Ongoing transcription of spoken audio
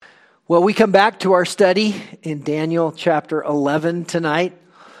Well, we come back to our study in Daniel chapter 11 tonight,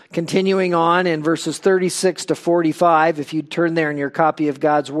 continuing on in verses 36 to 45. If you'd turn there in your copy of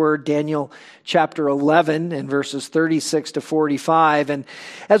God's Word, Daniel chapter 11 and verses 36 to 45. And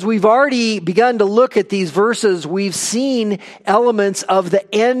as we've already begun to look at these verses, we've seen elements of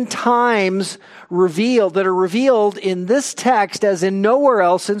the end times revealed that are revealed in this text as in nowhere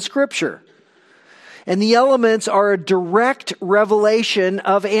else in Scripture. And the elements are a direct revelation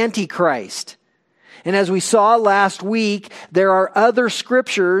of Antichrist. And as we saw last week, there are other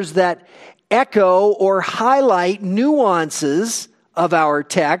scriptures that echo or highlight nuances of our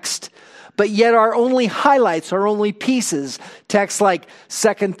text, but yet are only highlights, are only pieces. Texts like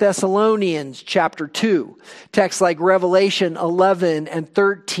 2 Thessalonians chapter 2, texts like Revelation 11 and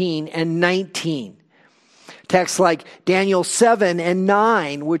 13 and 19. Texts like Daniel 7 and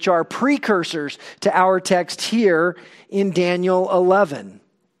 9, which are precursors to our text here in Daniel 11.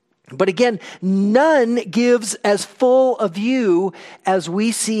 But again, none gives as full a view as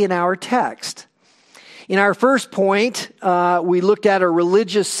we see in our text. In our first point, we looked at a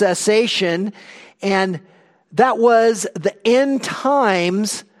religious cessation, and that was the end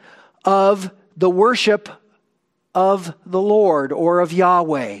times of the worship of the Lord or of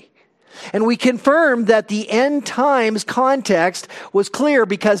Yahweh. And we confirmed that the end times context was clear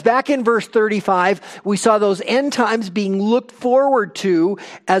because back in verse 35, we saw those end times being looked forward to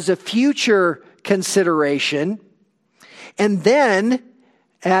as a future consideration. And then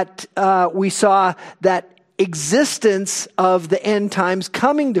we saw that existence of the end times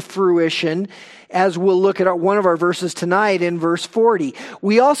coming to fruition as we'll look at one of our verses tonight in verse 40.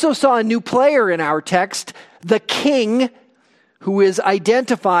 We also saw a new player in our text, the king, who is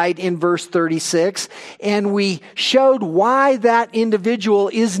identified in verse 36, and we showed why that individual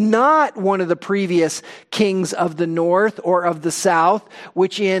is not one of the previous kings of the north or of the south,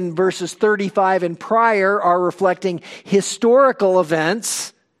 which in verses 35 and prior are reflecting historical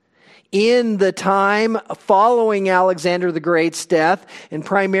events in the time following Alexander the Great's death, and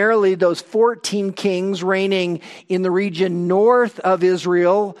primarily those 14 kings reigning in the region north of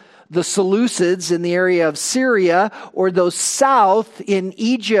Israel, the Seleucids in the area of Syria, or those south in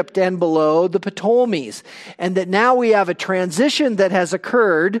Egypt and below, the Ptolemies. And that now we have a transition that has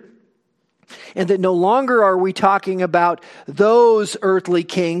occurred, and that no longer are we talking about those earthly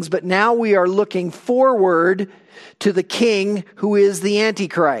kings, but now we are looking forward to the king who is the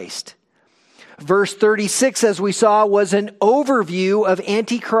Antichrist. Verse 36, as we saw, was an overview of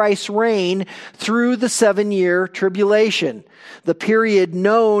Antichrist's reign through the 7-year tribulation, the period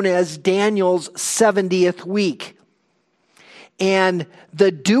known as Daniel's 70th week. And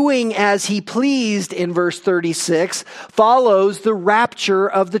the doing as he pleased in verse 36 follows the rapture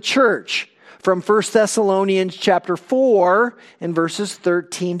of the church from 1 Thessalonians chapter 4 and verses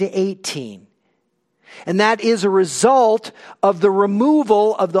 13 to 18. And that is a result of the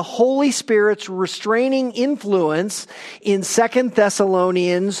removal of the Holy Spirit's restraining influence in 2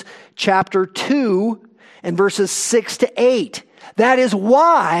 Thessalonians chapter 2 and verses 6 to 8. That is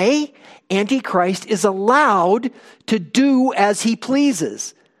why Antichrist is allowed to do as he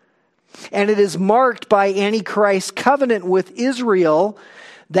pleases. And it is marked by Antichrist's covenant with Israel,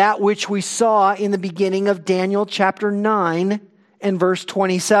 that which we saw in the beginning of Daniel chapter 9 and verse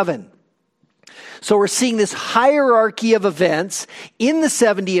 27. So we're seeing this hierarchy of events in the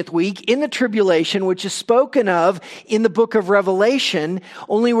 70th week, in the tribulation, which is spoken of in the book of Revelation,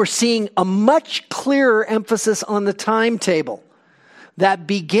 only we're seeing a much clearer emphasis on the timetable. That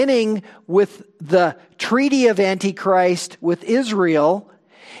beginning with the treaty of Antichrist with Israel,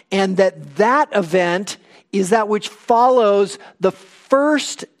 and that event is that which follows the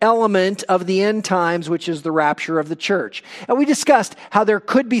first element of the end times, which is the rapture of the church. And we discussed how there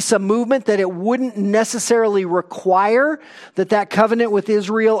could be some movement that it wouldn't necessarily require that covenant with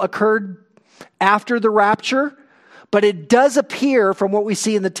Israel occurred after the rapture, but it does appear from what we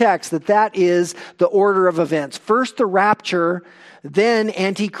see in the text that is the order of events. First the rapture, then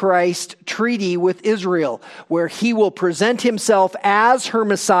Antichrist treaty with Israel, where he will present himself as her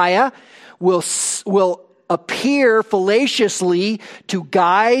Messiah, will appear fallaciously to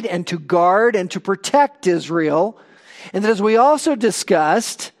guide and to guard and to protect Israel. And as we also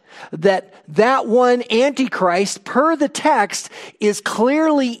discussed, that one Antichrist, per the text, is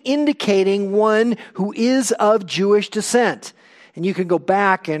clearly indicating one who is of Jewish descent. And you can go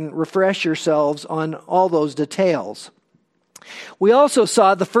back and refresh yourselves on all those details. We also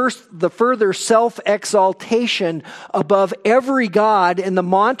saw the further self-exaltation above every god and the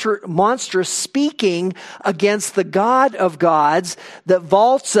monstrous speaking against the God of gods that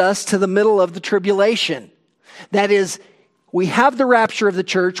vaults us to the middle of the tribulation. That is, we have the rapture of the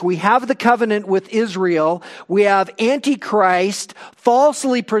church, we have the covenant with Israel, we have Antichrist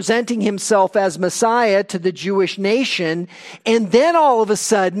falsely presenting himself as Messiah to the Jewish nation, and then all of a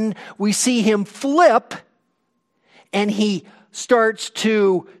sudden we see him flip and he starts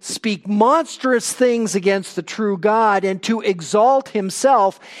to speak monstrous things against the true God and to exalt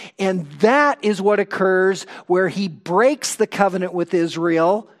himself. And that is what occurs where he breaks the covenant with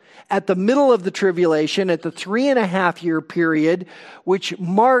Israel at the middle of the tribulation, at the 3.5-year period, which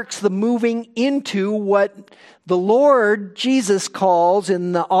marks the moving into what the Lord Jesus calls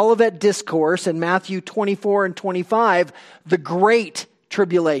in the Olivet Discourse in Matthew 24 and 25, the Great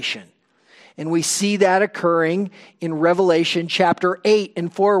Tribulation. And we see that occurring in Revelation chapter 8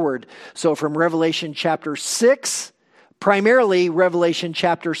 and forward. So from Revelation chapter 6, primarily Revelation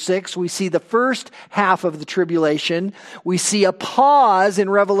chapter 6, we see the first half of the tribulation. We see a pause in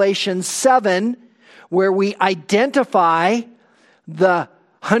Revelation 7 where we identify the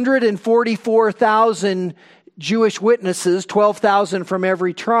 144,000 Jewish witnesses, 12,000 from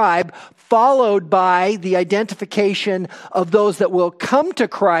every tribe, followed by the identification of those that will come to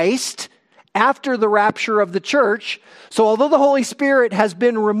Christ after the rapture of the church. So although the Holy Spirit has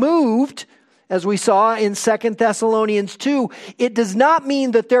been removed, as we saw in 2 Thessalonians 2, it does not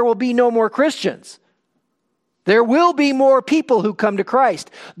mean that there will be no more Christians. There will be more people who come to Christ.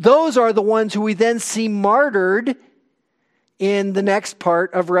 Those are the ones who we then see martyred in the next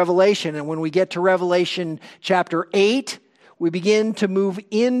part of Revelation. And when we get to Revelation chapter 8, we begin to move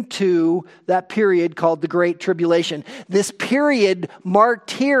into that period called the Great Tribulation. This period marked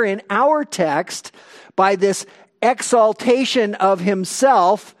here in our text by this exaltation of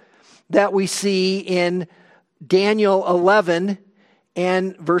himself that we see in Daniel 11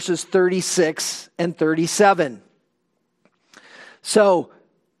 and verses 36 and 37. So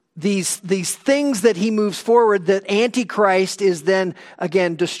these things that he moves forward, that Antichrist is then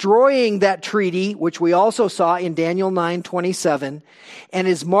again destroying that treaty, which we also saw in Daniel 9:27, and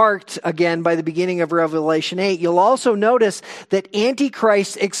is marked again by the beginning of Revelation 8. You'll also notice that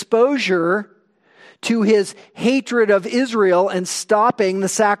Antichrist's exposure to his hatred of Israel and stopping the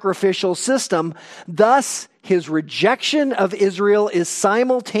sacrificial system, thus his rejection of Israel is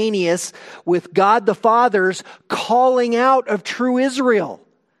simultaneous with God the Father's calling out of true Israel.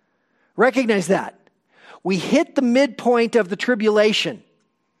 Recognize that. We hit the midpoint of the tribulation,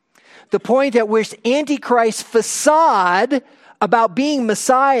 the point at which Antichrist's facade about being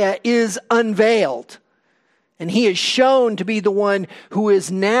Messiah is unveiled. And he is shown to be the one who is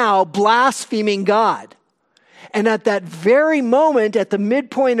now blaspheming God. And at that very moment, at the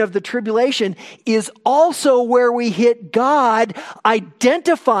midpoint of the tribulation, is also where we hit God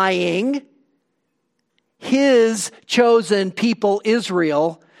identifying his chosen people,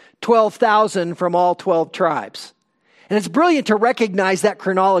 Israel, 12,000 from all 12 tribes. And it's brilliant to recognize that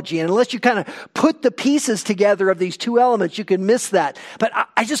chronology. And unless you kind of put the pieces together of these two elements, you can miss that. But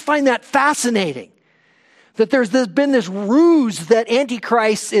I just find that fascinating. That there's been this ruse that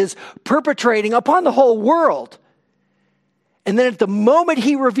Antichrist is perpetrating upon the whole world. And then at the moment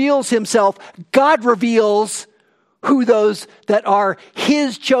he reveals himself, God reveals who those that are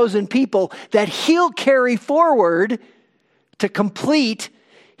his chosen people, that he'll carry forward to complete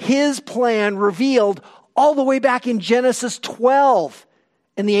his plan revealed all the way back in Genesis 12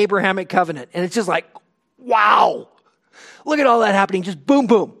 in the Abrahamic covenant. And it's just like, wow, look at all that happening, just boom,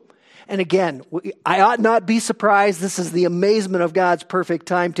 boom. And again, I ought not be surprised. This is the amazement of God's perfect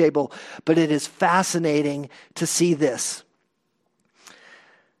timetable, but it is fascinating to see this.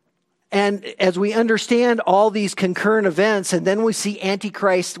 And as we understand all these concurrent events, and then we see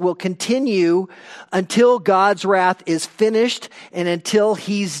Antichrist will continue until God's wrath is finished and until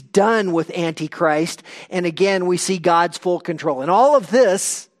he's done with Antichrist. And again, we see God's full control. And all of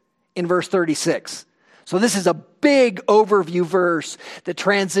this in verse 36. So this is a big overview verse that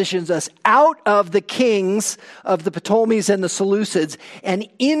transitions us out of the kings of the Ptolemies and the Seleucids and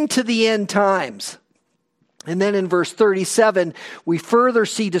into the end times. And then in verse 37, we further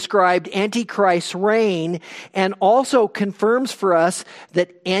see described Antichrist's reign and also confirms for us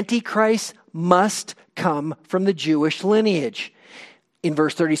that Antichrist must come from the Jewish lineage. In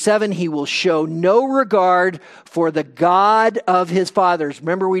verse 37, he will show no regard for the God of his fathers.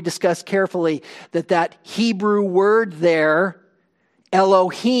 Remember, we discussed carefully that Hebrew word there,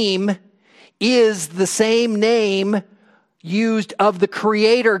 Elohim, is the same name used of the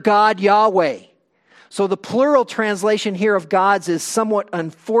creator God Yahweh. So the plural translation here of God's is somewhat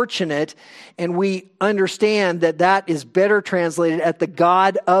unfortunate, and we understand that is better translated at the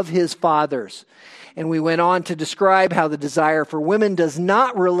God of his fathers. And we went on to describe how the desire for women does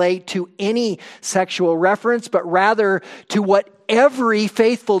not relate to any sexual reference, but rather to what every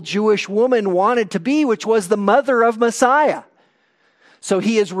faithful Jewish woman wanted to be, which was the mother of Messiah. So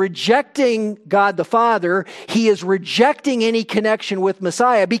he is rejecting God the Father. He is rejecting any connection with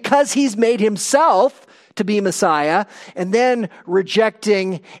Messiah because he's made himself to be Messiah, and then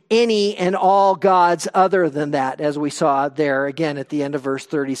rejecting any and all gods other than that, as we saw there again at the end of verse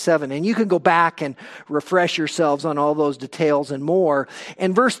 37. And you can go back and refresh yourselves on all those details and more.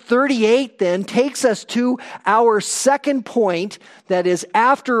 And verse 38 then takes us to our second point, that is,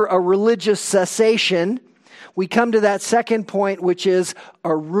 after a religious cessation, we come to that second point, which is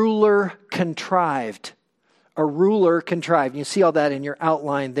a ruler contrived. A ruler contrived. You see all that in your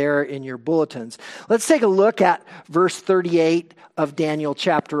outline there in your bulletins. Let's take a look at verse 38 of Daniel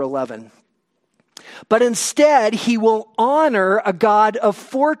chapter 11. But instead, he will honor a God of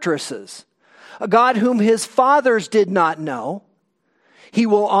fortresses, a God whom his fathers did not know. He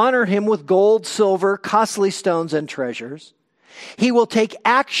will honor him with gold, silver, costly stones, and treasures. He will take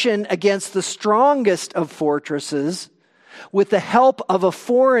action against the strongest of fortresses with the help of a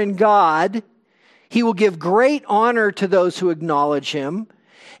foreign god. He will give great honor to those who acknowledge him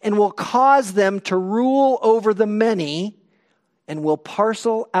and will cause them to rule over the many and will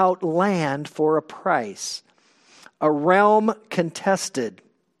parcel out land for a price, a realm contested.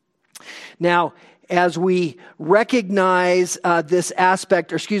 Now, as we recognize this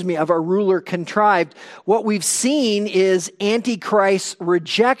aspect, of a ruler contrived, what we've seen is Antichrist's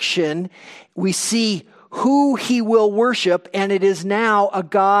rejection. We see who he will worship, and it is now a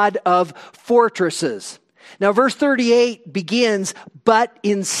God of fortresses. Now, verse 38 begins, but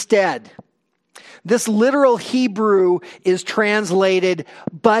instead. This literal Hebrew is translated,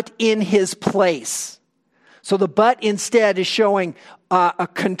 but in his place. So the but instead is showing a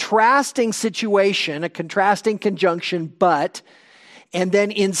contrasting situation, a contrasting conjunction, but, and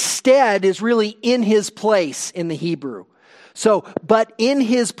then instead is really in his place in the Hebrew. So, but in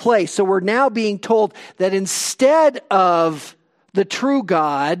his place. So we're now being told that instead of the true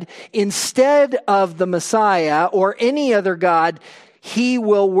God, instead of the Messiah or any other God, he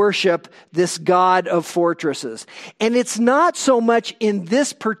will worship this God of fortresses. And it's not so much in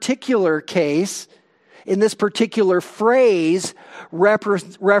this particular case, in this particular phrase,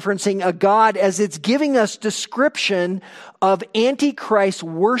 referencing a God, as it's giving us description of Antichrist's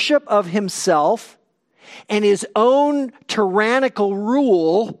worship of himself and his own tyrannical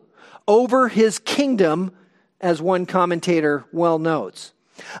rule over his kingdom, as one commentator well notes.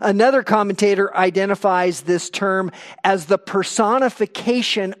 Another commentator identifies this term as the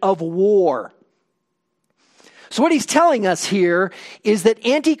personification of war. So what he's telling us here is that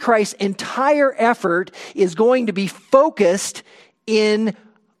Antichrist's entire effort is going to be focused in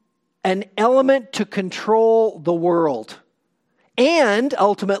an element to control the world. And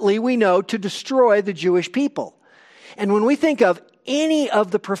ultimately, we know, to destroy the Jewish people. And when we think of any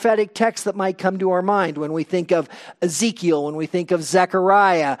of the prophetic texts that might come to our mind, when we think of Ezekiel, when we think of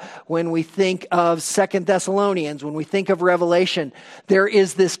Zechariah, when we think of 2 Thessalonians, when we think of Revelation, there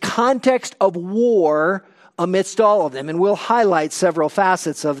is this context of war amidst all of them. And we'll highlight several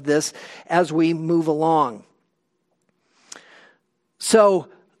facets of this as we move along. So,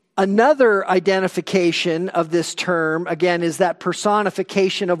 another identification of this term, again, is that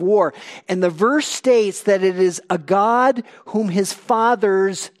personification of war. And the verse states that it is a God whom his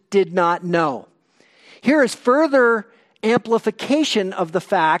fathers did not know. Here is further amplification of the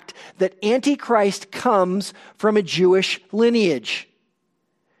fact that Antichrist comes from a Jewish lineage.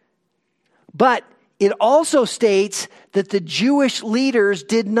 But it also states that the Jewish leaders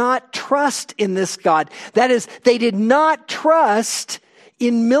did not trust in this God. That is, they did not trust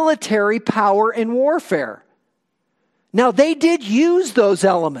in military power and warfare. Now, they did use those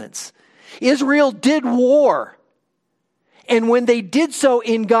elements. Israel did war. And when they did so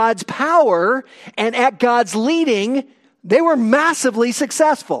in God's power and at God's leading, they were massively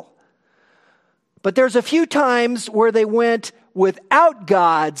successful. But there's a few times where they went without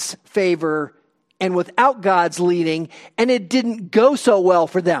God's favor and without God's leading, and it didn't go so well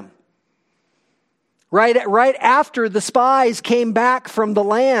for them. Right after the spies came back from the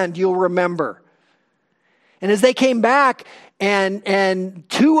land, you'll remember. And as they came back, and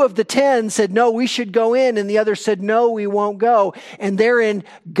 2 of the 10 said, no, we should go in, and the other said, no, we won't go. And therein,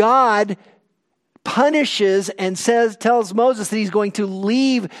 God punishes and tells Moses that he's going to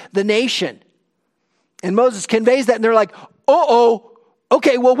leave the nation. And Moses conveys that, and they're like,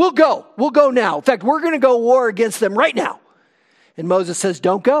 okay, well, we'll go. We'll go now. In fact, we're going to go war against them right now. And Moses says,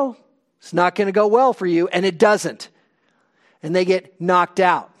 don't go. It's not going to go well for you, and it doesn't. And they get knocked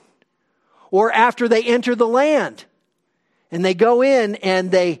out. or after they enter the land and they go in and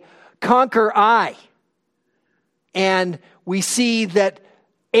they conquer Ai. And we see that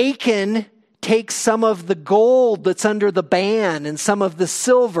Achan takes some of the gold that's under the ban and some of the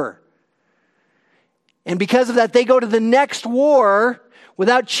silver. And because of that, they go to the next war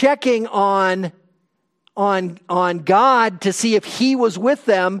without checking on God to see if he was with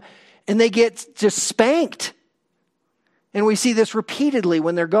them, and they get just spanked. And we see this repeatedly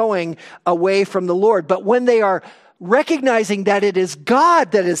when they're going away from the Lord. But when they are recognizing that it is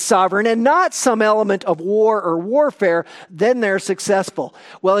God that is sovereign and not some element of war or warfare, then they're successful.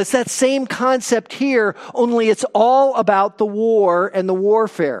 Well, it's that same concept here, only it's all about the war and the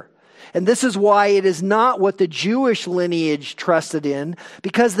warfare. And this is why it is not what the Jewish lineage trusted in,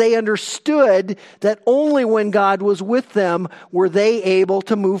 because they understood that only when God was with them were they able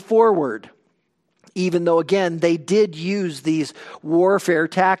to move forward. Even though, again, they did use these warfare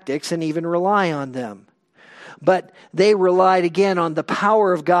tactics and even rely on them. But they relied again on the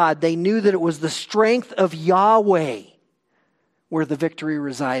power of God. They knew that it was the strength of Yahweh where the victory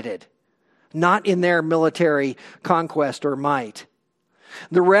resided, not in their military conquest or might.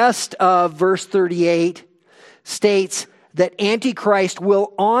 The rest of verse 38 states that Antichrist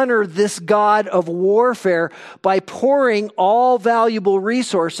will honor this God of warfare by pouring all valuable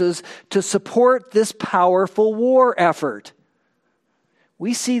resources to support this powerful war effort.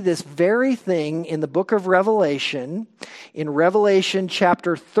 We see this very thing in the book of Revelation, in Revelation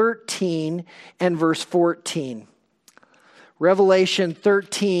chapter 13 and verse 14. Revelation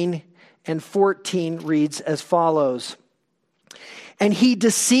 13 and 14 reads as follows. And he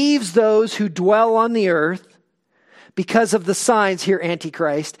deceives those who dwell on the earth because of the signs, here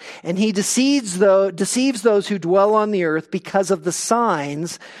Antichrist, and he deceives those who dwell on the earth because of the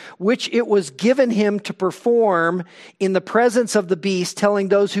signs which it was given him to perform in the presence of the beast, telling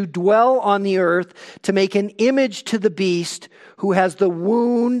those who dwell on the earth to make an image to the beast who has the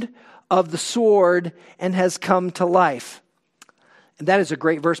wound of the sword and has come to life. And that is a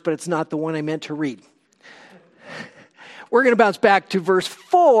great verse, but it's not the one I meant to read. We're going to bounce back to verse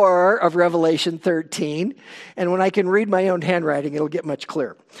 4 of Revelation 13. And when I can read my own handwriting, it'll get much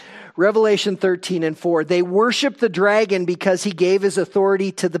clearer. Revelation 13 and 4. They worship the dragon because he gave his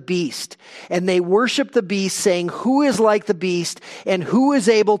authority to the beast. And they worship the beast, saying, who is like the beast and who is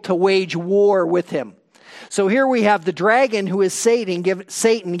able to wage war with him? So here we have the dragon, who is Satan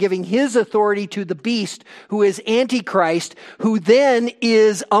giving his authority to the beast, who is Antichrist, who then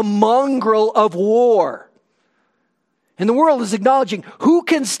is a mongrel of war. And the world is acknowledging, who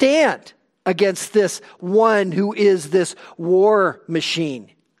can stand against this one who is this war machine?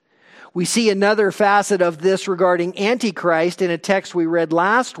 We see another facet of this regarding Antichrist in a text we read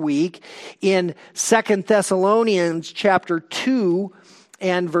last week in 2 Thessalonians chapter 2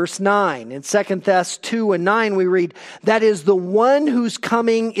 and verse 9. In 2 Thess 2 and 9 we read, that is the one whose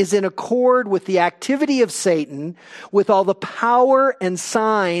coming is in accord with the activity of Satan, with all the power and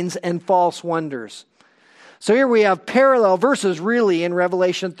signs and false wonders. So here we have parallel verses really in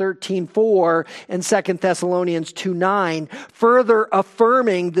Revelation 13:4 and 2 Thessalonians 2:9, further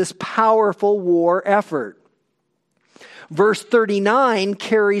affirming this powerful war effort. Verse 39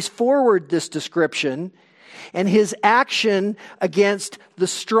 carries forward this description, and his action against the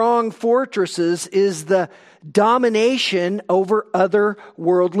strong fortresses is the domination over other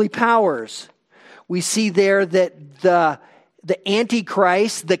worldly powers. We see there that the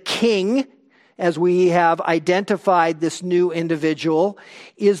Antichrist, the king, as we have identified this new individual,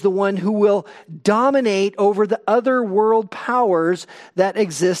 is the one who will dominate over the other world powers that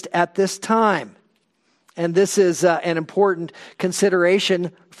exist at this time. And this is an important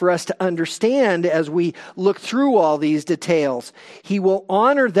consideration for us to understand as we look through all these details. He will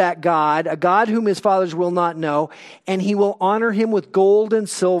honor that God, a God whom his fathers will not know, and he will honor him with gold and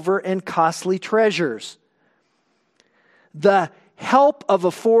silver and costly treasures. The help of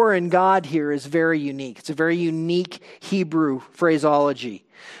a foreign god here is very unique. It's a very unique Hebrew phraseology.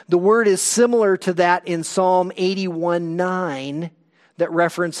 The word is similar to that in Psalm 81:9 that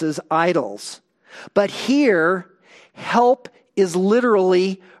references idols. But here, help is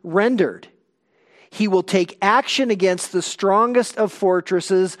literally rendered. He will take action against the strongest of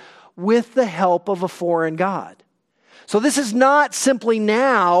fortresses with the help of a foreign god. So this is not simply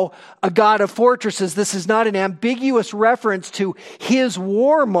now a god of fortresses. This is not an ambiguous reference to his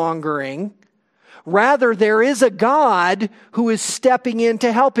warmongering. Rather, there is a God who is stepping in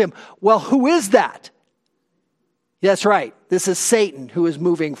to help him. Well, who is that? That's right. This is Satan who is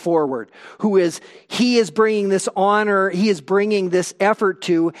moving forward. He is bringing this honor, he is bringing this effort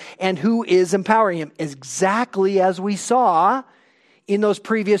to, and who is empowering him. Exactly as we saw in those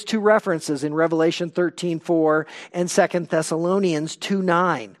previous two references in Revelation 13:4 and 2 Thessalonians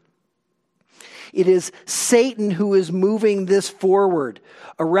 2:9. It is Satan who is moving this forward,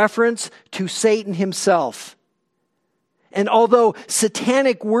 a reference to Satan himself. And although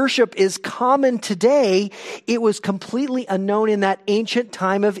satanic worship is common today, it was completely unknown in that ancient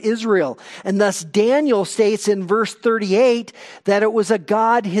time of Israel. And thus Daniel states in verse 38 that it was a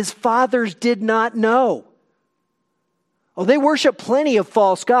God his fathers did not know. Oh, they worshiped plenty of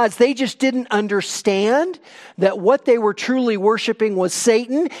false gods. They just didn't understand that what they were truly worshiping was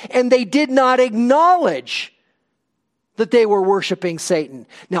Satan, and they did not acknowledge that they were worshiping Satan.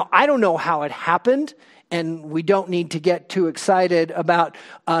 Now, I don't know how it happened, and we don't need to get too excited about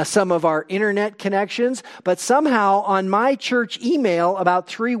some of our internet connections, but somehow on my church email about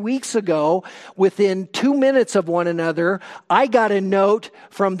 3 weeks ago, within 2 minutes of one another, I got a note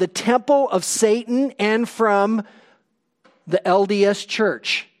from the Temple of Satan and from the LDS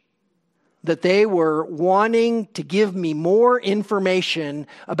Church that they were wanting to give me more information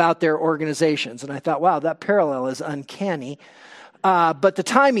about their organizations. And I thought, wow, that parallel is uncanny. But the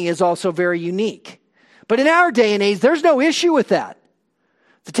timing is also very unique. But in our day and age, there's no issue with that.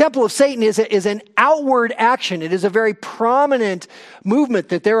 The Temple of Satan is an outward action. It is a very prominent movement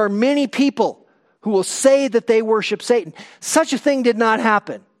that there are many people who will say that they worship Satan. Such a thing did not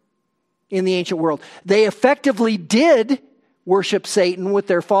happen in the ancient world. They effectively did worship Satan with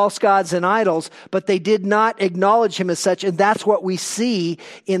their false gods and idols, but they did not acknowledge him as such, and that's what we see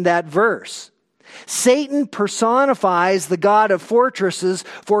in that verse. Satan personifies the God of fortresses,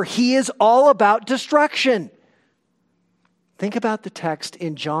 for he is all about destruction. Think about the text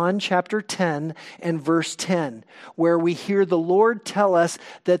in John chapter 10 and verse 10, where we hear the Lord tell us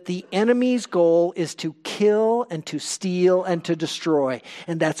that the enemy's goal is to kill and to steal and to destroy.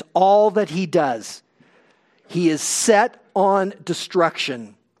 And that's all that he does. He is set on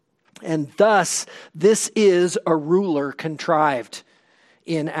destruction. And thus, this is a ruler contrived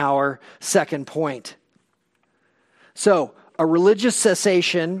in our second point. So, a religious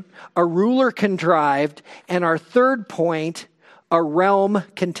cessation, a ruler contrived, and our third point, a realm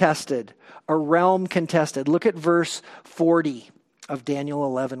contested. A realm contested. Look at verse 40 of Daniel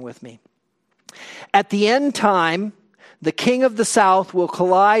 11 with me. At the end time, the king of the south will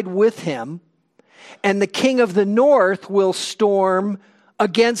collide with him, and the king of the north will storm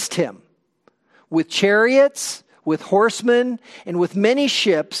against him with chariots, with horsemen, and with many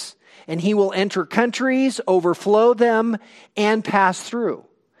ships, and he will enter countries, overflow them, and pass through.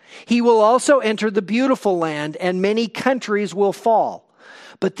 He will also enter the beautiful land, and many countries will fall.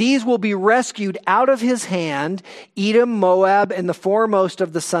 But these will be rescued out of his hand, Edom, Moab, and the foremost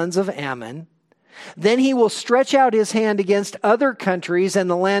of the sons of Ammon. Then he will stretch out his hand against other countries, and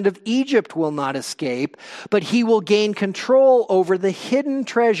the land of Egypt will not escape, but he will gain control over the hidden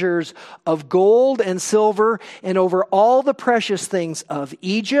treasures of gold and silver, and over all the precious things of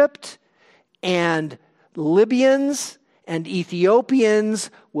Egypt, and Libyans and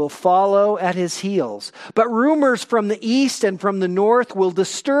Ethiopians will follow at his heels. But rumors from the east and from the north will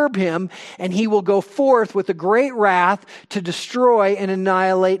disturb him, and he will go forth with a great wrath to destroy and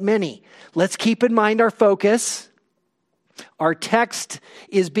annihilate many. Let's keep in mind our focus. Our text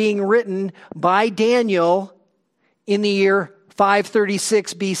is being written by Daniel in the year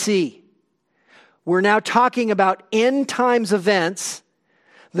 536 BC. We're now talking about end times events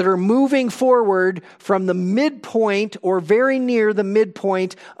that are moving forward from the midpoint or very near the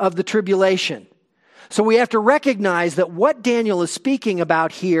midpoint of the tribulation. So we have to recognize that what Daniel is speaking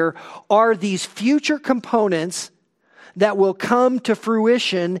about here are these future components that will come to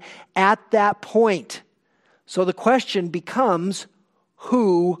fruition at that point. So the question becomes,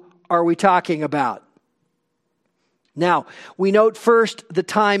 who are we talking about? Now, we note first the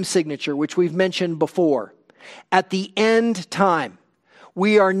time signature, which we've mentioned before. At the end time.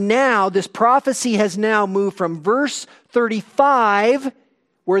 We are now, this prophecy has now moved from verse 35,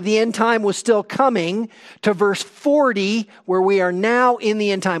 where the end time was still coming, to verse 40, where we are now in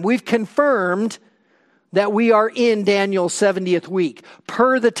the end time. We've confirmed that we are in Daniel's 70th week,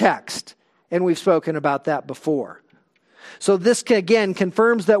 per the text. And we've spoken about that before. So this again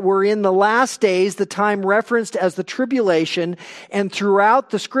confirms that we're in the last days, the time referenced as the tribulation, and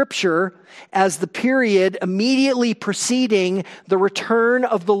throughout the scripture as the period immediately preceding the return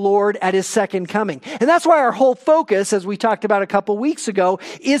of the Lord at his second coming. And that's why our whole focus, as we talked about a couple weeks ago,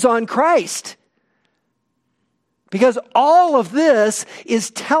 is on Christ. Because all of this is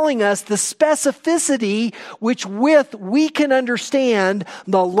telling us the specificity which with we can understand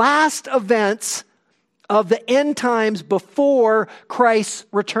the last events of the end times before Christ's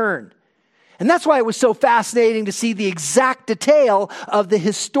return. And that's why it was so fascinating to see the exact detail of the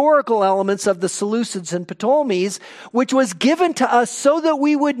historical elements of the Seleucids and Ptolemies, which was given to us so that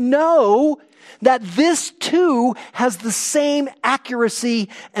we would know that this too has the same accuracy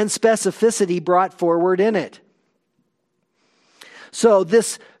and specificity brought forward in it. So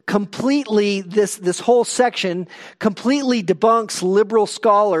this whole section completely debunks liberal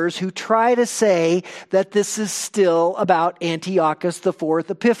scholars who try to say that this is still about Antiochus IV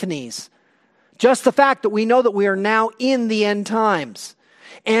Epiphanes. Just the fact that we know that we are now in the end times,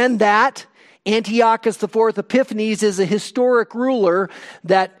 and that Antiochus IV Epiphanes is a historic ruler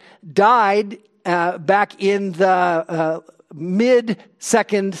that died back in the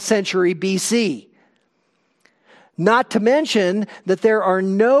mid-2nd century BC. Not to mention that there are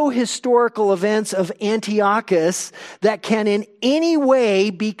no historical events of Antiochus that can in any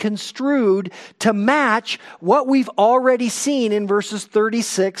way be construed to match what we've already seen in verses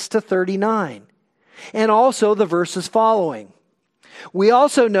 36 to 39, and also the verses following. We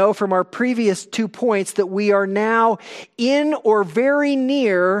also know from our previous 2 points that we are now in or very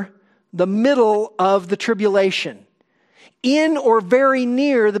near the middle of the tribulation, in or very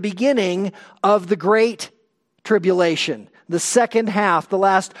near the beginning of the Great Tribulation, the second half, the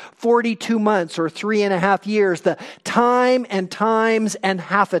last 42 months or 3.5 years, the time and times and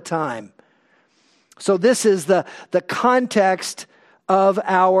half a time. So this is the context of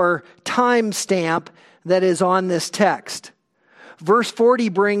our time stamp that is on this text. Verse 40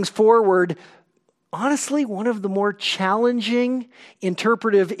 brings forward, honestly, one of the more challenging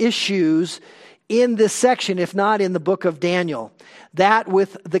interpretive issues in this section, if not in the book of Daniel, that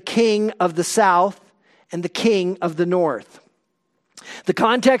with the king of the south and the king of the north. The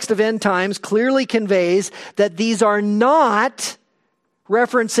context of end times clearly conveys that these are not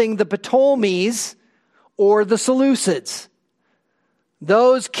referencing the Ptolemies or the Seleucids.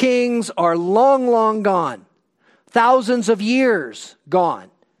 Those kings are long, long gone. Thousands of years gone.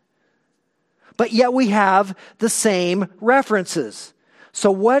 But yet we have the same references.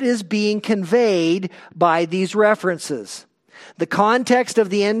 So what is being conveyed by these references? The context of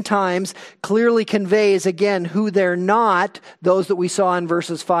the end times clearly conveys, again, who they're not, those that we saw in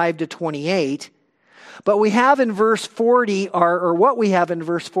verses 5 to 28. But we have in verse 40, or what we have in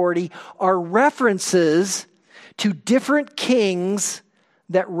verse 40, are references to different kings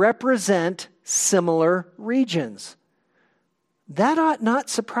that represent similar regions. That ought not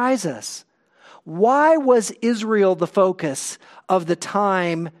surprise us. Why was Israel the focus of the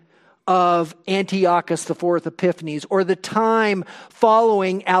time of Antiochus IV Epiphanes, or the time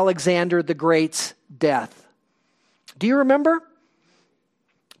following Alexander the Great's death? Do you remember?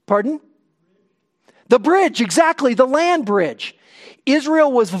 Pardon? The bridge, exactly, the land bridge.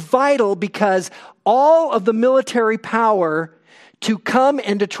 Israel was vital because all of the military power to come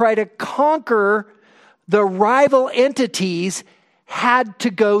and to try to conquer the rival entities had to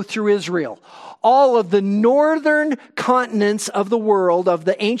go through Israel. All of the northern continents of the world, of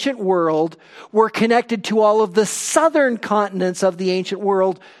the ancient world, were connected to all of the southern continents of the ancient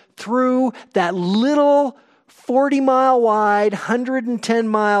world through that little 40-mile wide,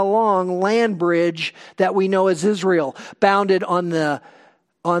 110-mile long land bridge that we know as Israel, bounded on the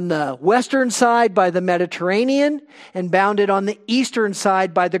western side by the Mediterranean and bounded on the eastern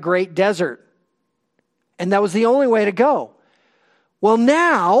side by the Great Desert. And that was the only way to go. Well,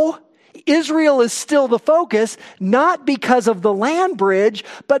 now Israel is still the focus, not because of the land bridge,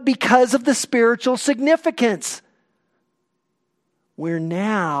 but because of the spiritual significance. We're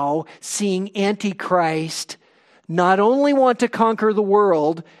now seeing Antichrist not only want to conquer the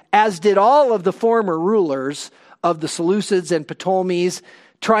world, as did all of the former rulers of the Seleucids and Ptolemies,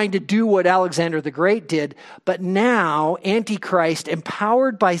 trying to do what Alexander the Great did, but now Antichrist,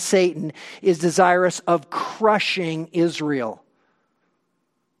 empowered by Satan, is desirous of crushing Israel.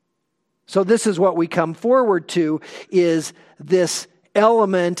 So this is what we come forward to, is this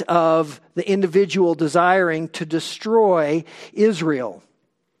element of the individual desiring to destroy Israel.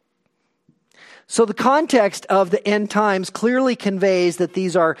 So the context of the end times clearly conveys that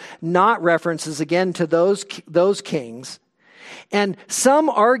these are not references, again, to those kings. And some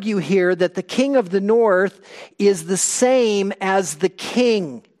argue here that the king of the north is the same as the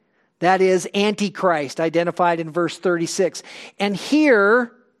king, that is, Antichrist, identified in verse 36. And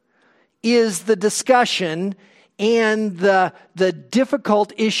here is the discussion and the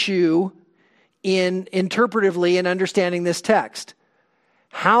difficult issue interpretively in understanding this text.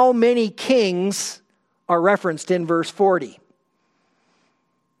 How many kings are referenced in verse 40?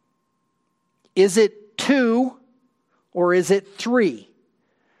 Is it 2 or is it 3?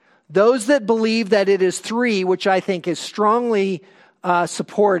 Those that believe that it is 3, which I think is strongly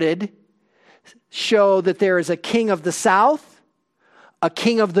supported, show that there is a king of the south, a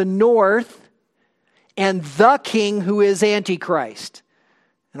king of the north, and the king who is Antichrist.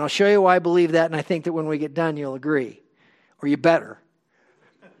 And I'll show you why I believe that, and I think that when we get done, you'll agree. Or you better.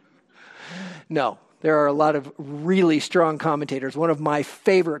 No, there are a lot of really strong commentators. One of my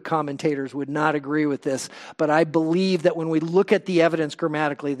favorite commentators would not agree with this, but I believe that when we look at the evidence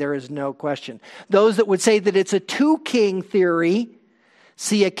grammatically, there is no question. Those that would say that it's a two-king theory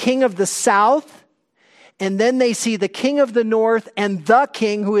see a king of the south, and then they see the king of the north and the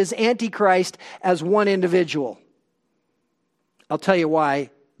king who is Antichrist as one individual. I'll tell you why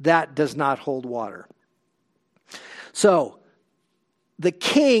that does not hold water. So, the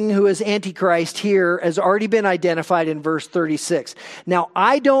king who is Antichrist here has already been identified in verse 36. Now,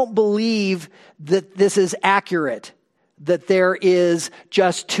 I don't believe that this is accurate, that there is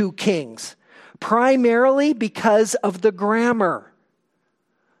just two kings, primarily because of the grammar.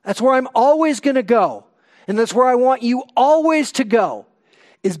 That's where I'm always going to go, and that's where I want you always to go,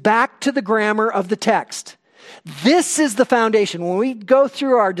 is back to the grammar of the text. This is the foundation. When we go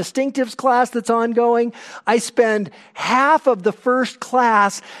through our distinctives class that's ongoing, I spend half of the first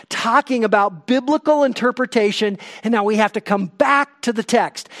class talking about biblical interpretation, and now we have to come back to the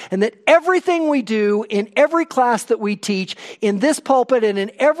text. And that everything we do in every class that we teach, in this pulpit and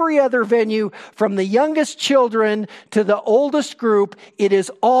in every other venue, from the youngest children to the oldest group, it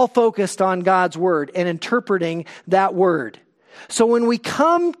is all focused on God's word and interpreting that word. So when we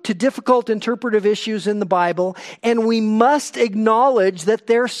come to difficult interpretive issues in the Bible, and we must acknowledge that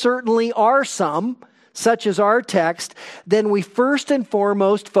there certainly are some, such as our text, then we first and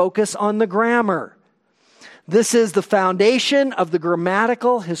foremost focus on the grammar. This is the foundation of the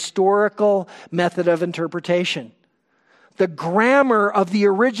grammatical, historical method of interpretation. The grammar of the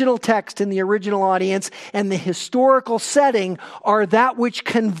original text in the original audience and the historical setting are that which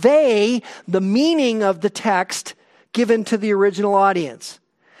convey the meaning of the text given to the original audience.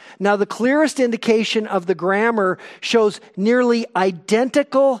 Now, the clearest indication of the grammar shows nearly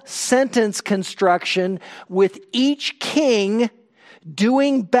identical sentence construction with each king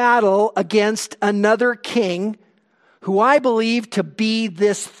doing battle against another king, who I believe to be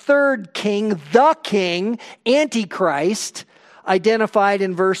this third king, the king, Antichrist, identified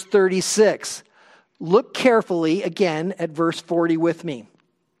in verse 36. Look carefully again at verse 40 with me.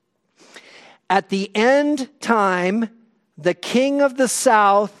 At the end time, the king of the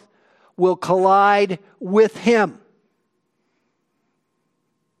south will collide with him.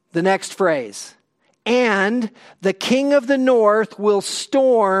 The next phrase. And the king of the north will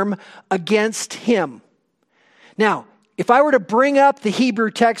storm against him. Now, if I were to bring up the Hebrew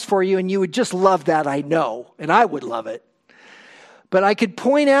text for you, and you would just love that, I know, and I would love it. But I could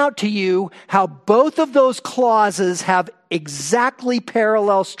point out to you how both of those clauses have exactly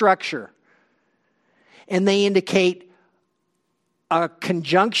parallel structure. And they indicate a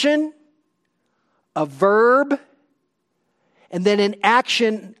conjunction, a verb, and then an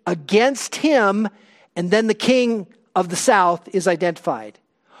action against him, and then the king of the south is identified.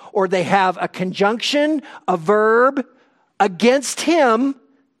 Or they have a conjunction, a verb, against him,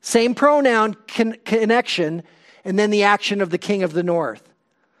 same pronoun connection, and then the action of the king of the north.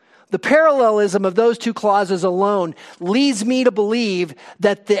 The parallelism of those two clauses alone leads me to believe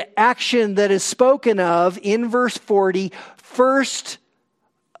that the action that is spoken of in verse 40, first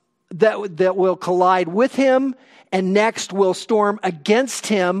that will collide with him and next will storm against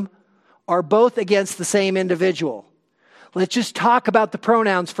him, are both against the same individual. Let's just talk about the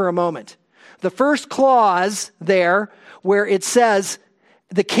pronouns for a moment. The first clause there, where it says,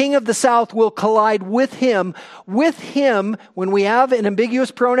 the king of the south will collide with him. With him, when we have an ambiguous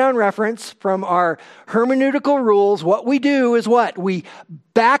pronoun reference from our hermeneutical rules, what we do is what? We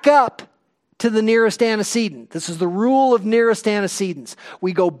back up to the nearest antecedent. This is the rule of nearest antecedents.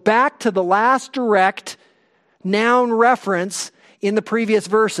 We go back to the last direct noun reference in the previous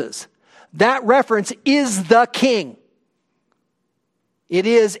verses. That reference is the king. It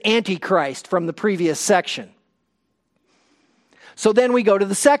is Antichrist from the previous section. So then we go to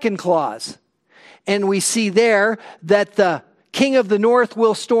the second clause, and we see there that the king of the north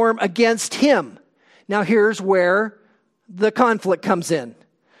will storm against him. Now here's where the conflict comes in.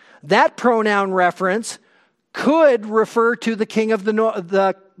 That pronoun reference could refer to the king of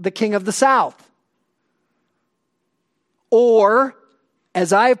the king of the south. Or,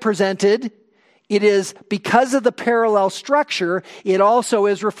 as I have presented, it is because of the parallel structure, it also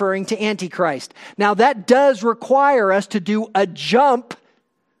is referring to Antichrist. Now that does require us to do a jump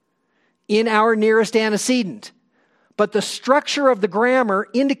in our nearest antecedent. But the structure of the grammar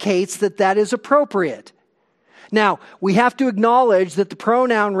indicates that that is appropriate. Now, we have to acknowledge that the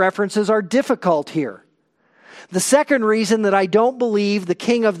pronoun references are difficult here. The second reason that I don't believe the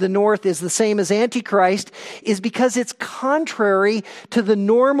king of the north is the same as Antichrist is because it's contrary to the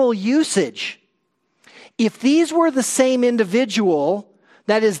normal usage. If these were the same individual,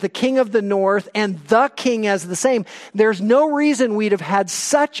 that is the king of the north and the king as the same, there's no reason we'd have had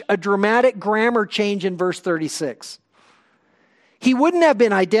such a dramatic grammar change in verse 36. He wouldn't have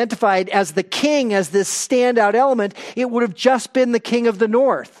been identified as the king as this standout element. It would have just been the king of the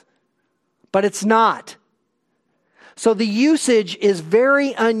north. But it's not. So the usage is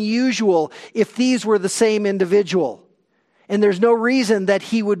very unusual if these were the same individual. And there's no reason that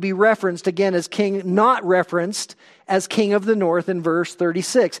he would be referenced again as king, not referenced as king of the north in verse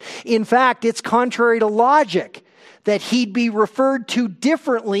 36. In fact, it's contrary to logic that he'd be referred to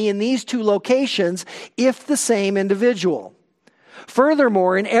differently in these two locations if the same individual.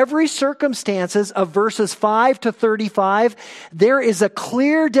 Furthermore, in every circumstances of verses 5 to 35, there is a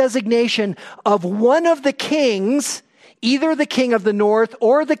clear designation of one of the kings, either the king of the north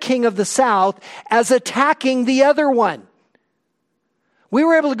or the king of the south, as attacking the other one. We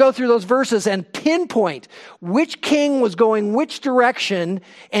were able to go through those verses and pinpoint which king was going which direction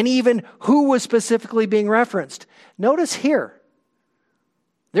and even who was specifically being referenced. Notice here,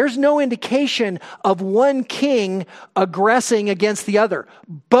 there's no indication of one king aggressing against the other.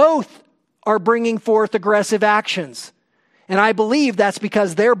 Both are bringing forth aggressive actions. And I believe that's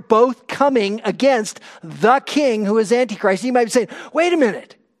because they're both coming against the king who is Antichrist. You might be saying, wait a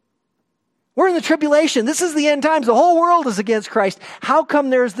minute. We're in the tribulation. This is the end times. The whole world is against Christ. How come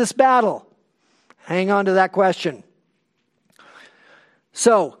there's this battle? Hang on to that question.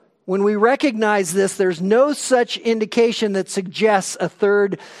 So, when we recognize this, there's no such indication that suggests a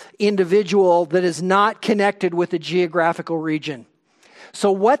third individual that is not connected with a geographical region.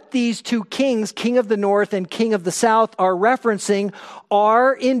 So what these two kings, king of the north and king of the south, are referencing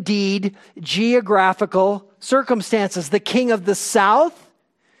are indeed geographical circumstances. The king of the south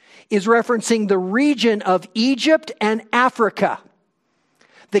is referencing the region of Egypt and Africa.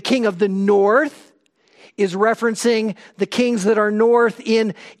 The king of the north is referencing the kings that are north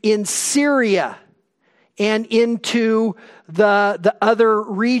in Syria and into the other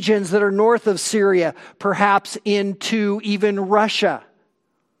regions that are north of Syria, perhaps into even Russia.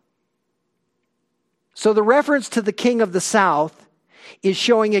 So the reference to the king of the south is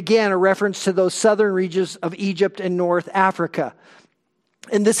showing again a reference to those southern regions of Egypt and North Africa.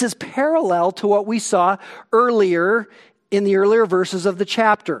 And this is parallel to what we saw earlier in the earlier verses of the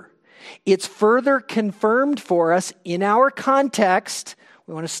chapter. It's further confirmed for us in our context.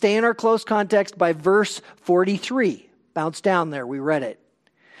 We want to stay in our close context by verse 43. Bounce down there, we read it.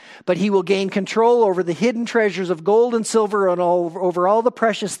 But he will gain control over the hidden treasures of gold and silver and over all the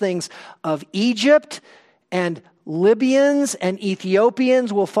precious things of Egypt, and Libyans and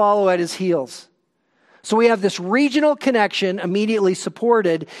Ethiopians will follow at his heels. So we have this regional connection immediately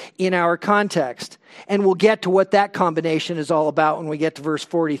supported in our context. And we'll get to what that combination is all about when we get to verse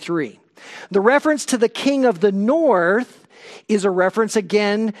 43. The reference to the king of the north is a reference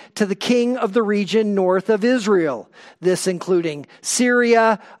again to the king of the region north of Israel. This including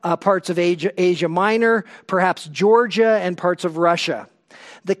Syria, parts of Asia Minor, perhaps Georgia, and parts of Russia.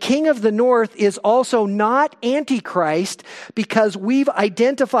 The king of the north is also not Antichrist because we've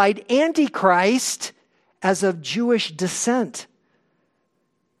identified Antichrist as of Jewish descent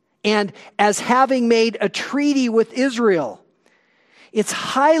and as having made a treaty with Israel. It's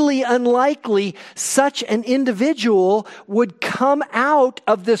highly unlikely such an individual would come out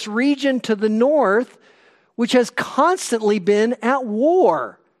of this region to the north, which has constantly been at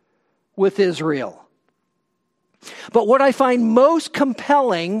war with Israel. But what I find most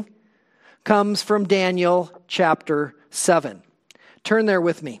compelling comes from Daniel chapter 7. Turn there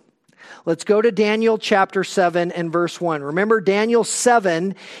with me. Let's go to Daniel chapter 7 and verse 1. Remember, Daniel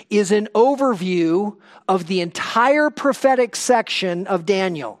 7 is an overview of the entire prophetic section of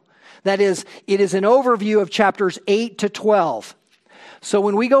Daniel. That is, it is an overview of chapters 8 to 12. So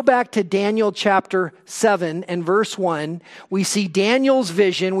when we go back to Daniel chapter 7 and verse 1, we see Daniel's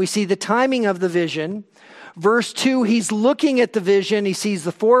vision. We see the timing of the vision. Verse 2, he's looking at the vision. He sees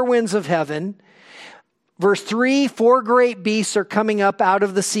the four winds of heaven. Verse 3, 4 great beasts are coming up out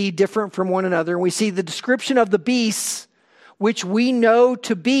of the sea, different from one another. And we see the description of the beasts, which we know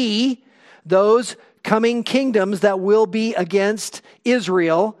to be those coming kingdoms that will be against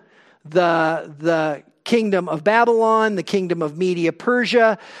Israel. The kingdom of Babylon, the kingdom of Media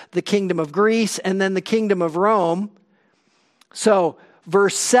Persia, the kingdom of Greece, and then the kingdom of Rome. So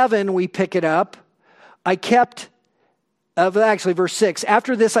verse 7, we pick it up. I kept verse 6.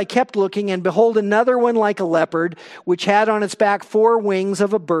 After this I kept looking, and behold, another one like a leopard, which had on its back 4 wings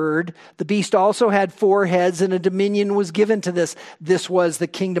of a bird. The beast also had 4 heads, and a dominion was given to this. This was the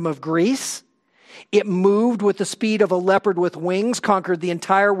kingdom of Greece. It moved with the speed of a leopard with wings, conquered the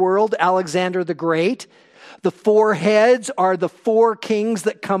entire world, Alexander the Great. The 4 heads are the 4 kings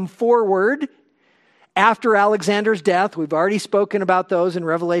that come forward after Alexander's death. We've already spoken about those in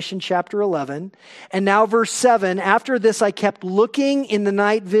Revelation chapter 11. And now verse 7, after this I kept looking in the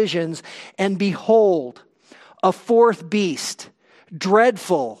night visions, and behold, a 4th beast,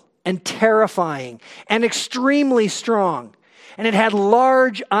 dreadful and terrifying and extremely strong. And it had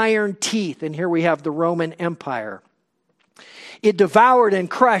large iron teeth. And here we have the Roman Empire. It devoured and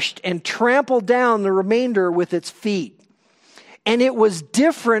crushed and trampled down the remainder with its feet. And it was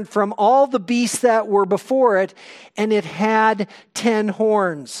different from all the beasts that were before it, and it had 10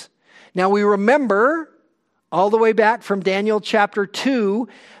 horns. Now we remember, all the way back from Daniel chapter 2,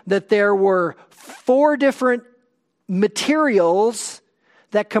 that there were 4 different materials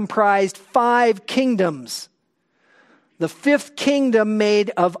that comprised 5 kingdoms. The 5th kingdom,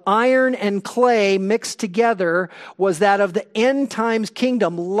 made of iron and clay mixed together, was that of the end times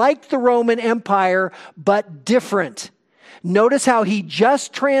kingdom, like the Roman Empire, but different. Notice how he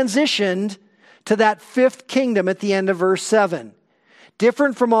just transitioned to that 5th kingdom at the end of verse 7.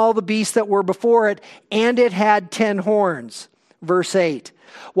 Different from all the beasts that were before it, and it had 10 horns. Verse 8.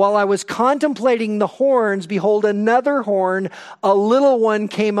 While I was contemplating the horns, behold, another horn, a little one,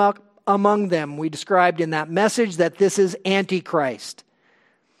 came up among them. We described in that message that this is Antichrist.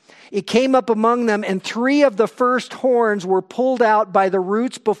 It came up among them, and 3 of the first horns were pulled out by the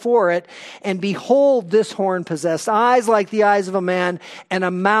roots before it. And behold, this horn possessed eyes like the eyes of a man, and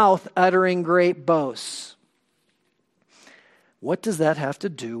a mouth uttering great boasts. What does that have to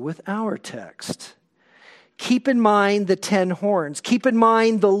do with our text? Keep in mind the 10 horns. Keep in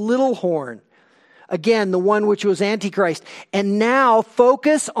mind the little horn. Again, the one which was Antichrist. And now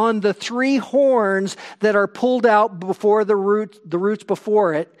focus on the 3 horns that are pulled out before the roots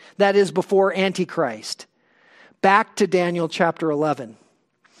before it, that is, before Antichrist. Back to Daniel chapter 11.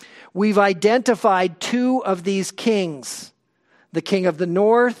 We've identified 2 of these kings, the king of the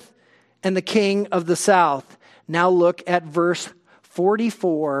north and the king of the south. Now look at verse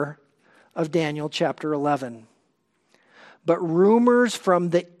 44 of Daniel chapter 11. But rumors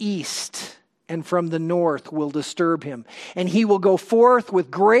from the east and from the north will disturb him, and he will go forth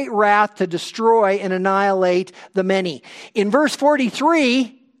with great wrath to destroy and annihilate the many. In verse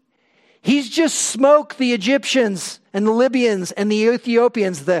 43, he's just smoked the Egyptians and the Libyans and the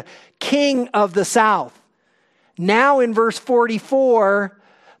Ethiopians, the king of the south. Now in verse 44,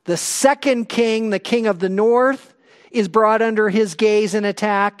 the second king, the king of the north, is brought under his gaze and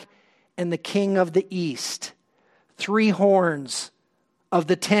attack, and the king of the east. 3 horns of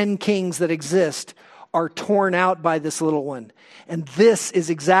the 10 kings that exist are torn out by this little one. And this is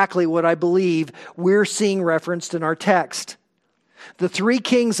exactly what I believe we're seeing referenced in our text. The 3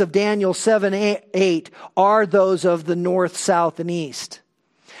 kings of Daniel 7-8 are those of the north, south, and east.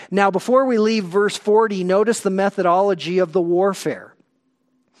 Now, before we leave verse 40, notice the methodology of the warfare.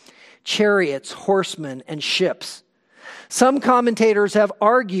 Chariots, horsemen, and ships. Some commentators have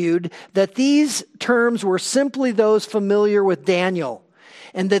argued that these terms were simply those familiar with Daniel,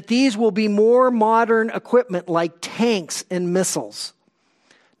 and that these will be more modern equipment like tanks and missiles.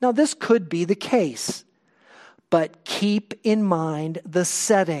 Now, this could be the case, but keep in mind the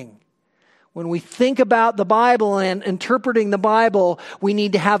setting. When we think about the Bible and interpreting the Bible, we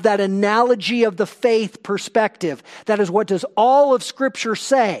need to have that analogy of the faith perspective. That is, what does all of Scripture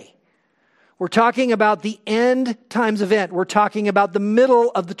say? We're talking about the end times event. We're talking about the middle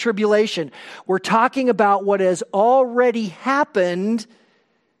of the tribulation. We're talking about what has already happened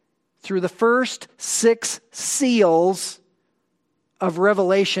through the first 6 seals of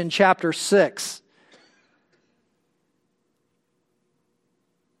Revelation chapter 6.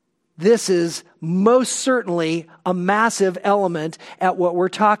 This is most certainly a massive element at what we're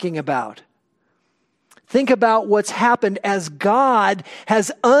talking about. Think about what's happened as God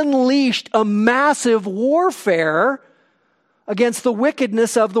has unleashed a massive warfare against the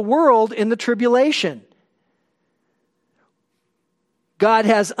wickedness of the world in the tribulation. God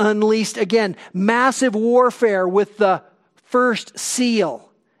has unleashed, again, massive warfare with the first seal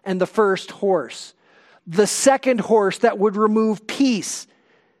and the first horse. The second horse that would remove peace.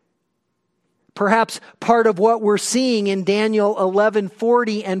 Perhaps part of what we're seeing in Daniel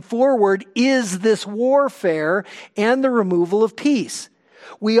 11:40 and forward is this warfare and the removal of peace.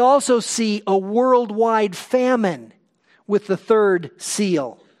 We also see a worldwide famine with the third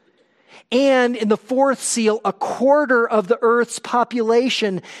seal. And in the fourth seal, a quarter of the earth's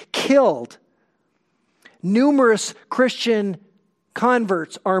population killed. Numerous Christian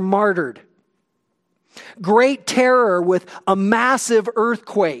converts are martyred. Great terror with a massive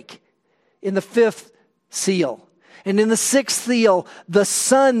earthquake in the fifth seal. And in the sixth seal, the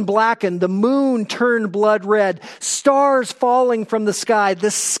sun blackened, the moon turned blood red, stars falling from the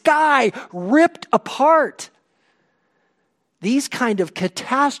sky ripped apart. These kind of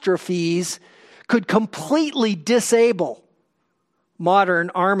catastrophes could completely disable modern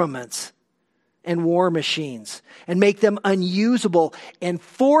armaments and war machines and make them unusable and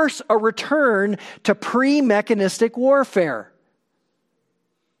force a return to pre-mechanistic warfare.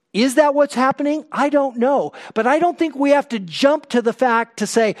 Is that what's happening? I don't know. But I don't think we have to jump to the fact to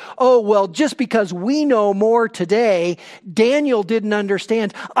say, oh, well, just because we know more today, Daniel didn't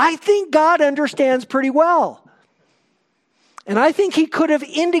understand. I think God understands pretty well. And I think he could have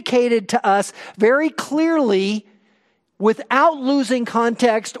indicated to us very clearly, without losing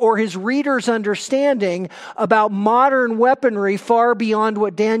context or his readers' understanding, about modern weaponry far beyond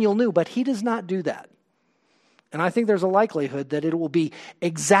what Daniel knew. But he does not do that. And I think there's a likelihood that it will be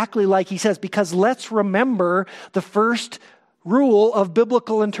exactly like he says, because let's remember the first rule of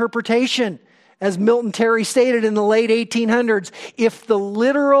biblical interpretation. As Milton Terry stated in the late 1800s, if the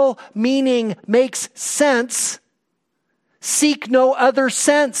literal meaning makes sense, seek no other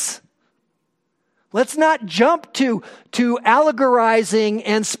sense. Let's not jump to allegorizing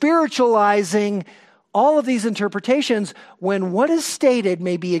and spiritualizing all of these interpretations when what is stated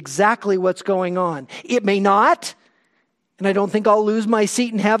may be exactly what's going on. It may not, and I don't think I'll lose my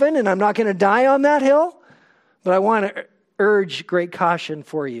seat in heaven, and I'm not going to die on that hill, but I want to urge great caution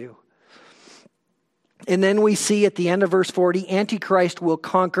for you. And then we see at the end of verse 40, Antichrist will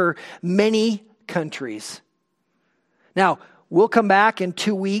conquer many countries. Now, we'll come back in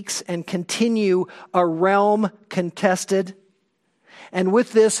 2 weeks and continue a realm contested. And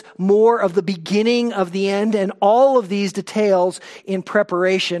with this, more of the beginning of the end and all of these details in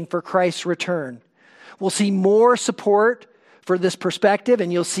preparation for Christ's return. We'll see more support for this perspective,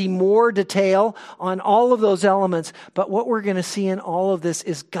 and you'll see more detail on all of those elements. But what we're going to see in all of this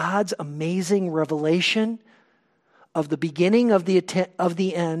is God's amazing revelation of the beginning of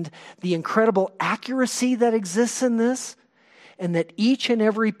the end, the incredible accuracy that exists in this, and that each and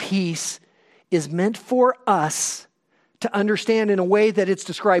every piece is meant for us to understand in a way that it's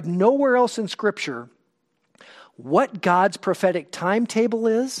described nowhere else in Scripture what God's prophetic timetable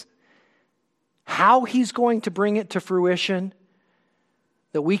is, how he's going to bring it to fruition,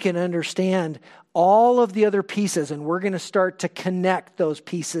 that we can understand all of the other pieces, and we're going to start to connect those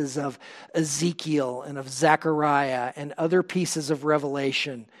pieces of Ezekiel and of Zechariah and other pieces of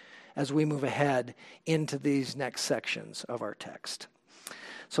Revelation as we move ahead into these next sections of our text.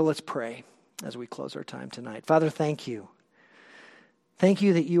 So let's pray as we close our time tonight. Father, thank you. Thank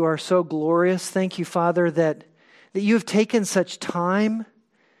you that you are so glorious. Thank you, Father, that you have taken such time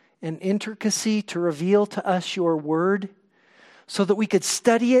and intricacy to reveal to us your word so that we could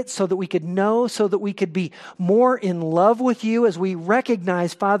study it, so that we could know, so that we could be more in love with you as we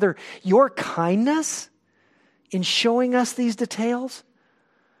recognize, Father, your kindness in showing us these details.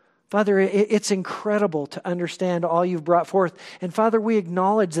 Father, it's incredible to understand all you've brought forth. And Father, we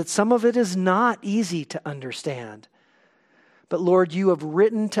acknowledge that some of it is not easy to understand. But Lord, you have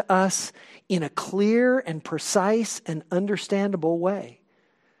written to us in a clear and precise and understandable way.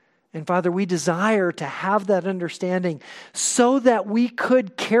 And Father, we desire to have that understanding so that we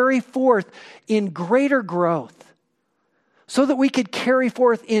could carry forth in greater growth, so that we could carry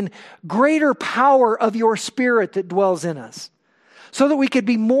forth in greater power of your Spirit that dwells in us, so that we could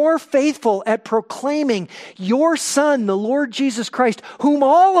be more faithful at proclaiming your Son, the Lord Jesus Christ, whom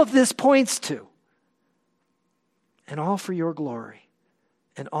all of this points to. And all for your glory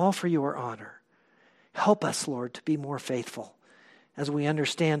and all for your honor. Help us, Lord, to be more faithful as we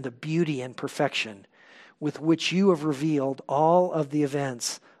understand the beauty and perfection with which you have revealed all of the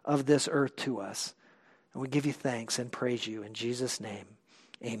events of this earth to us. And we give you thanks and praise you in Jesus' name.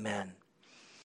 Amen.